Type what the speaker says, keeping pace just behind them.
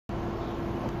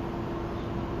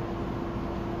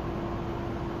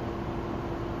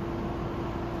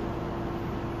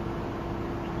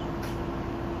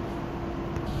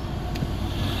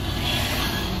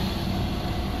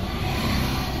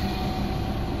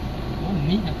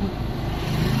นี้นะพูด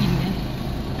กินเนี่ย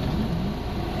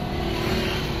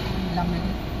ลำเลย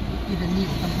กินแต่นี่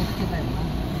ตำบลที่ไหนบ้าง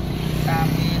ตาม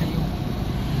เมย์อยู่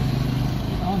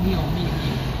อ๋อมี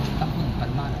ตำบลปัน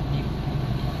มามี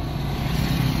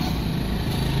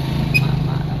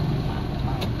มา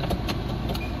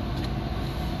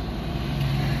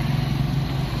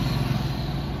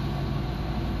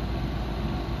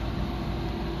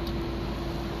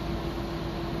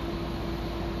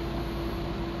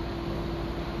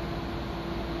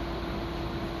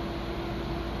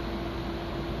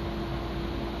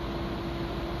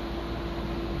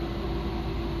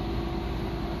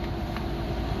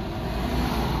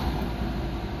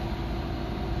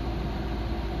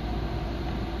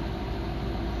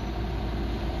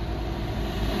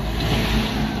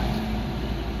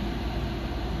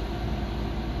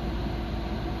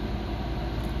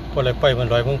พอเลยไปมัน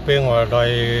ลอยเป้งว่าลอย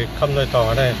คำลอยต่อ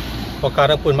ได้พอการ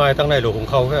ทั้งปุ่นไม้ตั้งในหลวงของ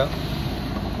เขาก็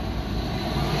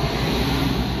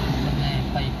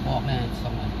ไปปอกเนี่ยสอ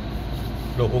ง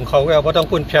หลวงของเขาก็เพราะต้อง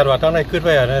ปุ่นแผดว่าตั้งในขึ้นไ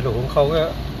ว้อะนะหลวงของเขาก็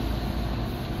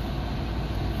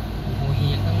โอ้ย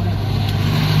ตั้งไม่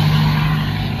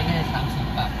ได้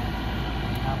30 บาท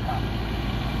5 บาท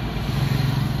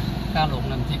ก้าวหลง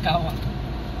นำที่9อ่ะ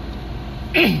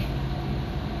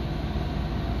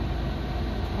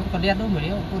ก็เรียกดูเหมือน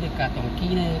ผู้เด็กกาตรง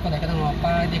กี้เนี่ยก็เลยก็ต้องรอ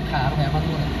ป้าเด็กขาแบบมา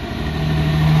ดูเลย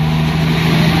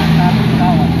ตาดูเล่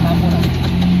าอ่ะตาหมดอ่ะ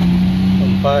ผ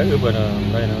มป้าเบิร์นอ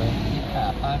ะไรนะเด็กขา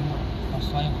ป้าหมดเขา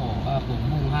ซอยห่อผม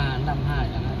มุ่ง5 ดำ 5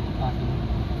อย่างนั้นป้าดู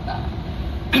ต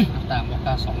าบอกต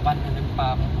า2 วันนั้นปลา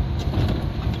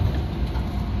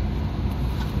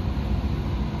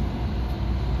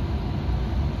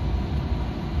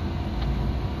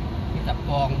ที่ตับก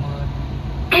องมือ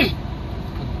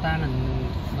ตาหนึ่ง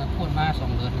มาพูดมา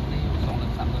2 เดือนได้2 เดือ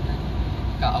น 3 เดือนได้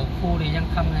ก็เอาคู่เลยยัง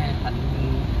คำในถัน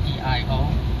GI เขา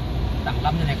ต่างรั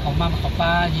บในเขามาเขาป้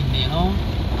ายินเดียวเนาะ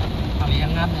อะไรยั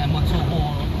งงับเนี่ยมันโซโฮ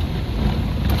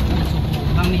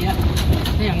ครั้งนี้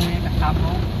นี่ยังกระทำเน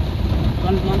าะร้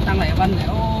อนตั้งหลายวันเนี่ย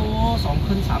โอ้2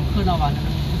 คืน 3 คืนเอาวันนั้น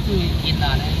คือกินอ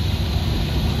ะไร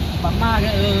มาม่าก็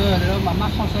เดี๋ยวมาม่า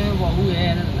เข้าใช้วอลเว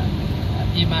นั่นนะ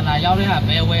ที่มาลายาวเลยฮะเบ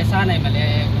ลเวซ่าในมาเลย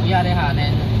กุยาได้ฮะใน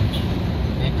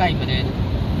ใกล้ประเด็น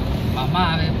มาม่า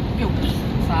เลยเกี่ยว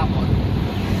ซาหมด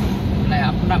แล้ว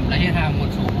นำอะไรให้ทางหมด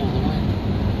สูบบุหรี่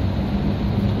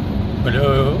ไปเล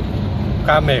ยก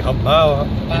ล้าเมย์เขาบ้า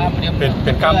เ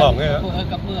ป็นกล้ามองเนี่ย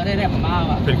กับเมื่อได้มาม่า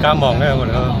อ่ะเป็นกล้ามองเนี่ยหมด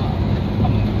เลยค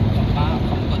ำบ้าค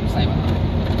ำกดใส่มา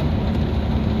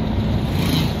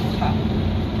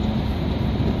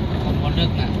คนบนลึ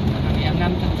กน่ะมันเลี้ยงน้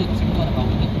ำจุดสิ่งตัวเรา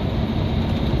ลึก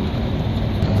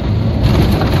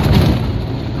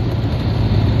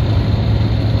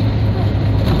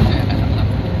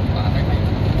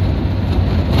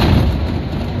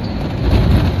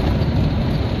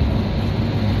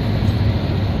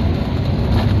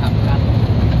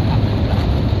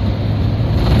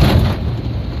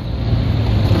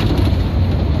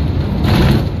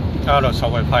เราสอ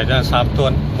งไฟไฟได้3 ตัว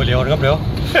เร็วครับเร็ว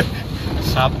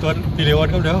3 ตัวปีเร็ว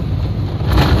ครับเร็ว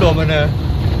รวมมันเนี่ย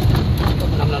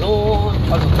นำละลูกเข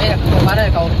าหลุดได้เขามาได้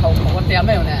เขาเตรียมไ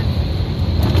ด้เนี่ย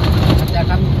มั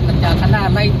นจะขนาด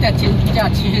ไรแต่ชิ้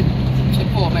น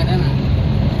โป้ไปนั่นน่ะ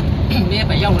นี่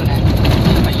ไปย่องเลยนะ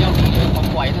นี่ไปย่องที่ของ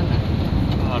ไหวนั่นน่ะ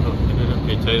หลุดเป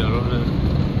ลี่ยนใจแล้วเลย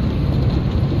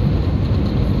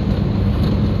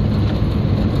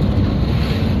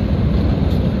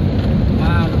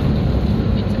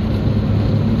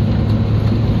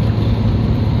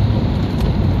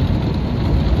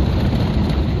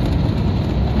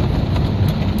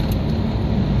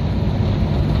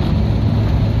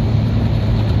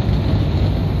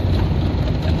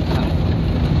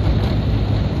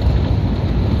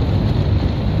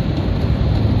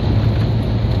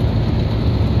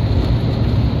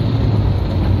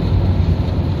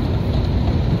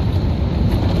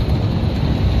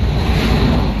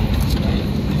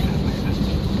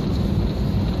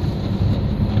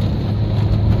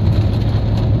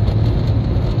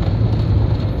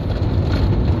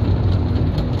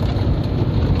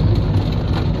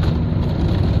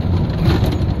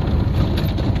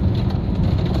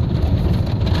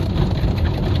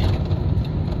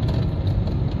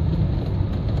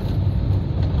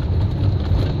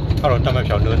ถ้าเราทำแบบแ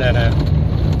ถวเนื้อแน่นะ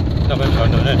ทำแบบแถว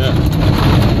เนื้อแน่เนี่ย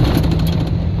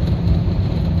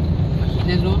หินเ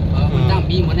นี่ยรู้มันตั้ง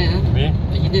มีหมดเนี่ยนะ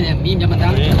หินเนี่ยมีจะมันตั้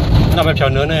งทำแบบแถว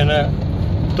เนื้อแน่นะ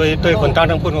ตัวคนตั้ง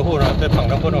ทั้งพูดก็พูดนะตัวฝั่ง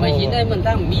ทั้งพูดก็พูดหินเนี่ยมัน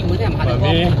ตั้งมีเหมือนเนี่ยมัน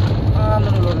มี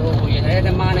โลอย่างไรไ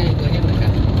ด้มาเนี่ยตัวเห็นเหมือนกั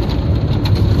น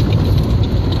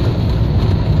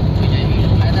ตัวใหญ่มีอ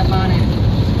ะไรได้มาเนี่ย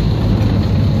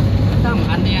ตั้ง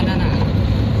อันเนี้ยนั่นน่ะ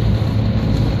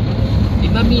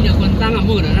มันมีแต่คนตั้งอ่ะ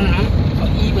มือนั่นนะเขา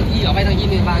อีมันอีเอาไปทางยี่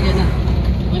เมบาแค่นั้น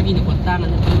ไม่มีแต่คนตั้งนั่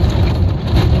นนะ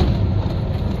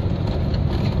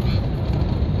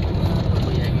ตั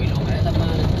วใหญ่ไม่ลงไหนตั้งมา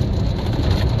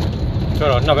ก็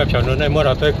เราหน้าแบบแถวนู้นในเมื่อเร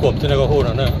าตัวกลุ่มที่นั่นก็พูดน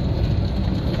ะเนี่ย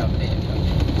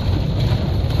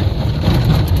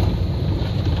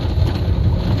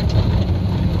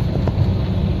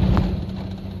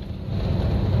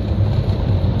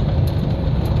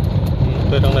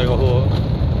ตัวตรงไหนก็พูด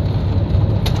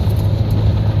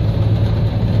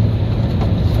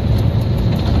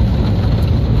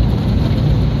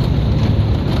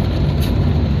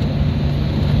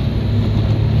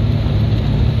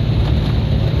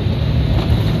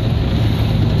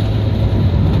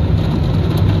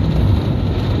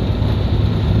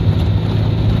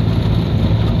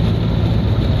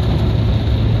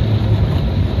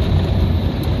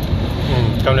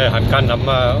กำลังหันการนำ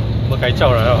มาเมื่อไกลเจ้า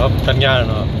แล้วครับสัญญา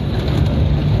เนาะ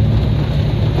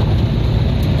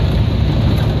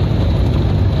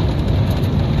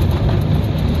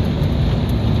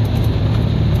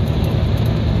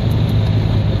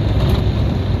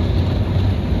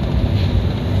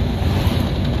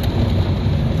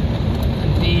อั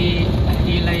น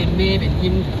ที่ไรเมย์เป็นยิ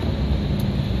ม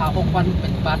พา6 วันเป็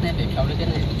นบาทเนี่ยเป็นเขาเลยกัน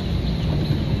เลย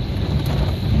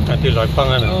อันที่ร้อยปัง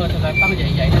อ่ะนะแต่ร้อยปังใ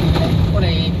หญ่ๆนั่นเลยก็เล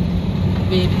ย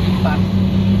เมย์เป็นยิมบาท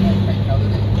เป็นเขา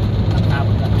เลยราคาบ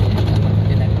นนั้นเ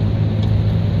ป็นไร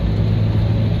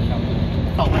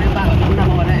ต่อมาได้ป้ากับคุณน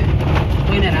ำมาได้เ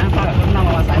นี่ยนะป้ากับคุณน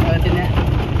ำมาสายเบอร์เนี่ย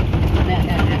แสดง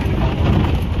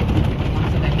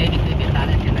เมย์เป็นเป็นตาเ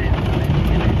นี่ยเป็นไร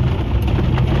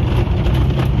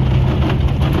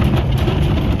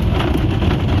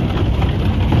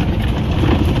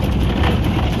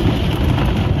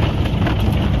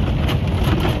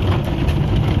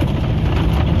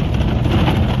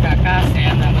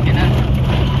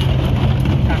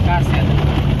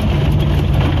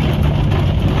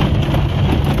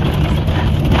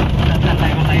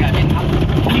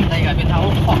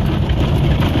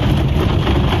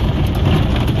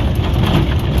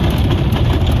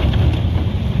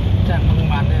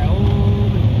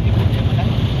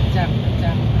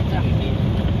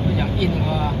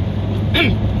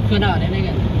คือหน้าเนี่ยนี่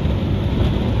กัน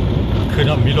คือ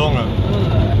น้ำมีร่องอ่ะ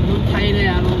รุ่นไทยเลย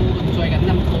อ่ะเราช่วยกัน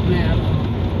นำทุบเนี่ยครับ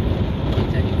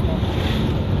ใจดีก็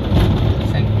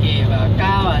สังเกตว่า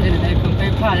ก้าวอ่ะที่ไหนคนใกล้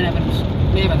พลาดเนี่ยมัน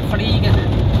ไม่แบบฟรีกัน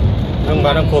ทั้งม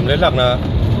าทั้งกลุ่มเล่นหลักนะ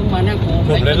ทั้งมาทั้งก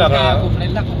ลุ่มเล่นหลักนะกลุ่มเล่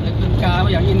นหลักกลุ่มเล่นขึ้นกาว่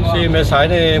าอย่างอินวะที่เมษาย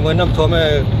ในเมื่อน้ำท่วมไอ้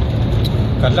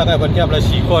กันลักไอ้บรรยับเลย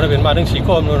4 ก้อนเป็นมาถึง4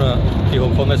 ก้อนนู่นนะที่ผ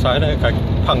มเมษายในกับ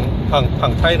พั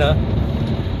งไทยนะ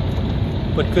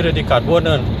เปิดขึ้นในการบ้วน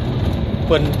นั่น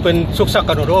เป็นสุกสัก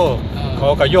กันโรเขา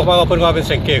กระโยกมาเขาเพิ่นว่าเป็นเ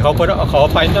สียงเก๋เขาเพิ่นเขา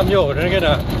ไปน้ำโยกนั่นแค่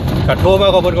น่ะกัดโทรมา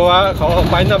เขาเพิ่นก็ว่าเขา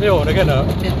ไปน้ำโยกนั่นแค่น่ะ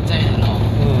เจ็บใจเนาะ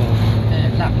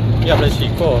หลักยับเลย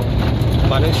4 ก้อน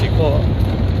มาถึง4 ก้อน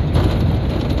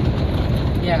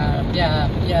อย่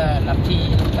าหลับที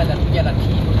ไปหลับอย่าหลับ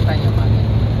ทีมุนไทยออกมาเนี่ย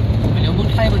เดี๋ยวมุน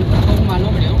ไทยมันตรงมาโน้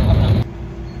มเดี๋ยวครับนะ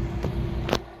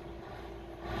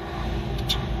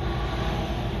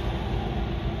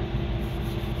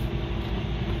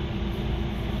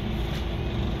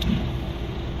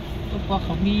เพราะเข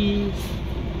ามี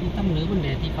ตั้งเหนือมันเ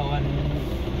นี่ยที่เขาอัน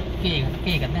เ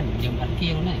ก้กันนั่นเดี๋ยวมันเก้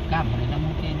กันนั่นกล้ามอะไรน้ำมั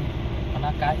นเก้พ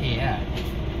นักกาเอะ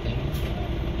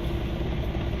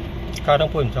กาต้อง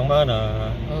ปุ่นช่างบ้านนะ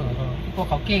พวก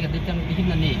เขาเก้กันได้จังที่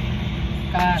นั่นนี่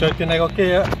กาเจอที่ไหนก็เก้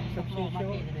อะ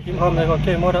ยิ้มหอมไหนก็เ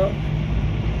ก้หมดแล้ว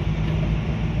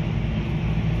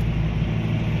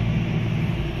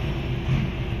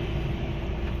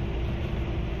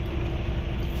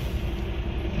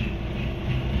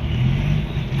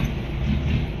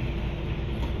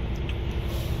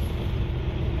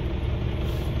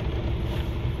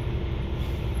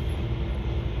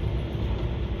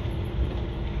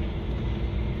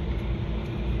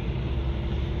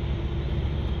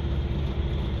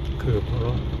คือพอ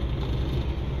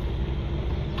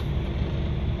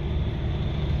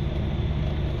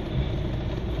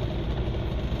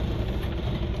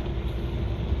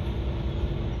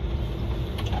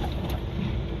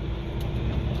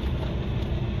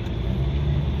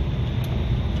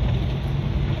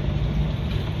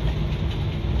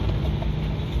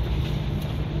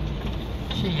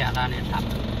ชื่อยาลาเนี่ยท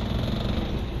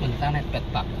ำมันตั้งในเป็ด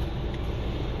ปัก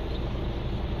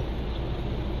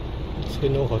ซี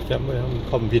โน่เขาจำไว้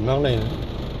คอมบินมากเลยนะ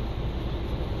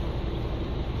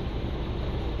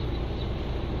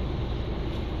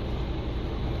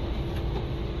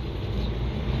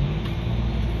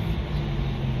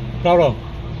เราหรอ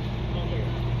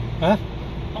ฮะ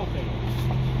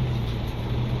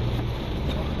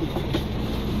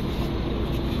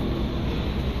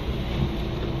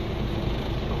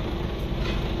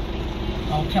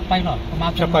แค่ไปหรอมา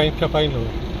จะไปหนู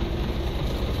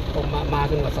ผมมา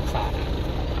ขึ้นกับศักษา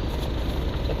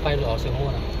จะไปหรือเอาเสียงโม่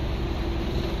อะ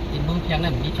ยินเบื้องเพียง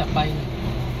นั่นมีแค่ไป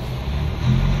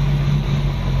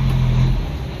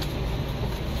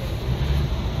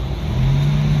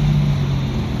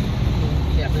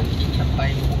เพียงนั่นมีแค่ไป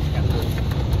มุกเพียงนั่น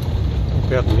แ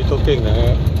บบมีตัวเก่งนะฮ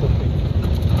ะ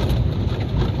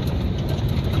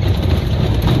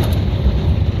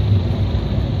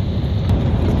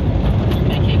แ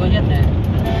ม่เคก็เย็ดเลย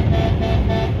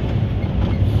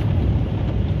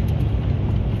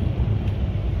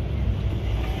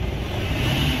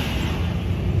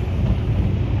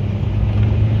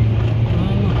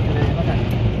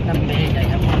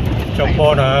จอมปอ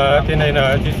นะที่ในนะ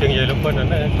ที่เสียงใหญ่ลูกเปิ้ลนั่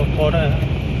นจอมปอนะ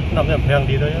นำอย่างแพง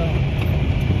ดีเลยอ่ะ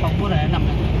ต้องพูดอะไรนำเล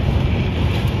ย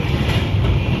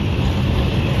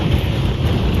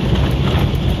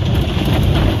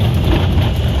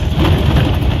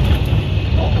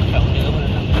โอ้แถวเนื้อมัน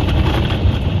นะ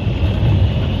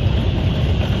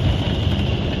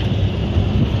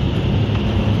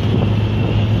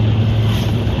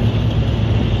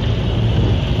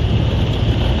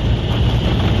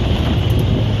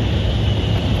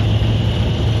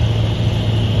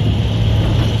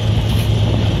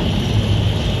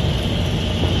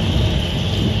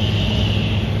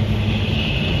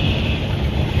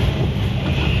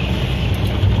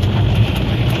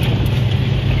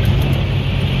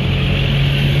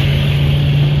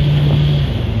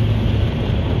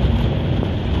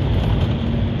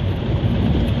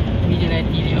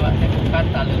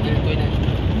ตาเหลืองเลยตัวนี้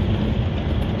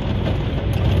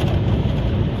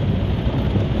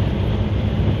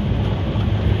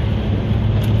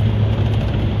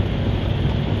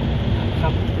ครั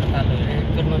บตาเหลือง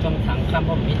ขึ้นมาต้องถังครับเพ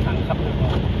ราะมีถังครับนะบอ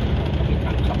กมี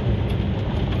ถังครับ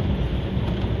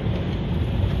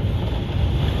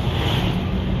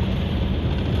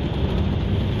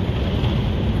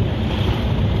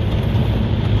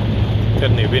เช่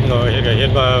นนี่วินก็เห็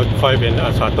นว่าคอยเป็นอา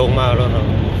สาตรงมาแล้วเนาะ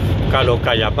การลงก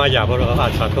ายหยาบมาหยาบเพราะเราอา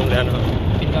สาตรงแล้วเนาะ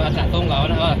เป็นก็อาสาตรงเรา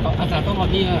นะอาสาตรงเรา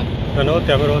พี่นั่นเนาะแ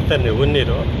ต่ไม่รู้เต้นหรือวุ่นนี่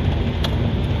เนาะ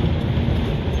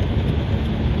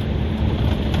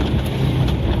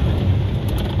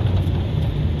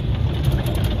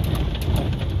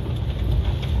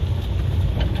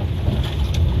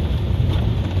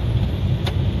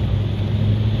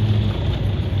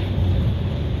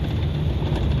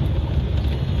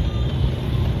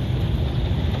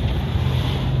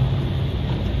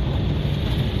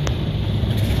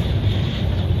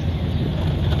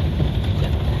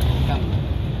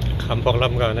คำบอกล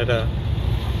ำกันนะเด้อ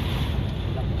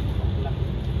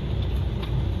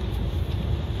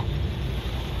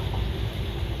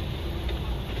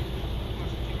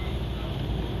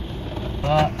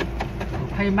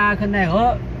ใครมาขึ้นได้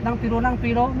นั่งปีโ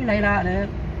รไม่ไรละเนี่ย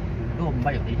ร่วมไป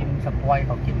อยู่ที่สปอยเ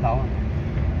ขากินเรา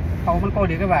เขามันก็เ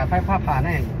ดี๋ยวก็แบบไฟผ้าผ่าแ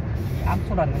น่อ้ำ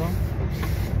สุดเลยเนาะ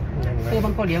คือมั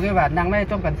นก็เดี๋ยวก็แบบนั่งไม่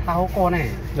จ้องกันเท้าโกแน่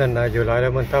นั่นนะอยู่หลายแล้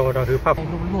วมันเท่าเราคือภาพ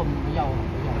รวมเยา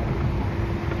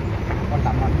วัน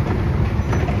ต่ำ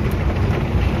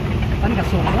มันกระ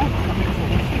สุนเนาะ